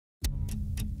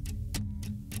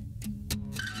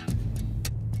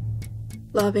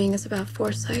Lobbying is about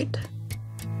foresight.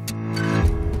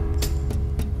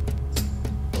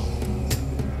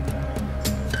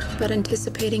 About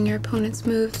anticipating your opponent's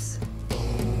moves.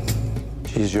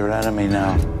 She's your enemy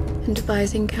now. And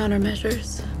devising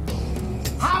countermeasures.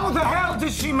 How the hell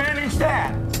did she manage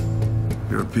that?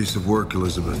 You're a piece of work,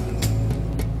 Elizabeth.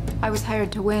 I was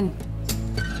hired to win.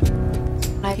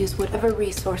 I use whatever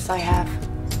resource I have.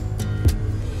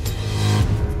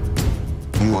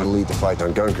 You want to lead the fight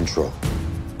on gun control.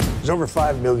 There's over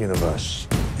 5 million of us,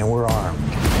 and we're armed.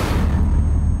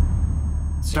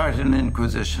 Start an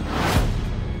inquisition.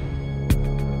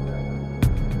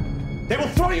 They will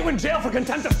throw you in jail for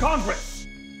contempt of Congress!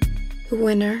 The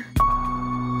winner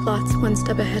plots one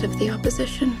step ahead of the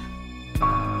opposition.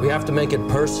 We have to make it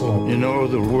personal. You know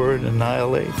the word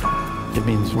annihilate? It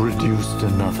means reduce to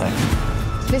nothing.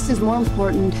 This is more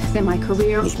important than my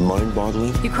career. It was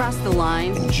mind-boggling, You crossed the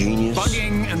line. ingenious,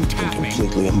 Bugging and and tapping.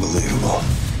 completely unbelievable.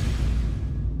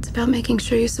 It's about making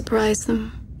sure you surprise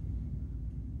them.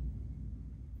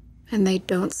 And they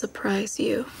don't surprise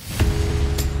you.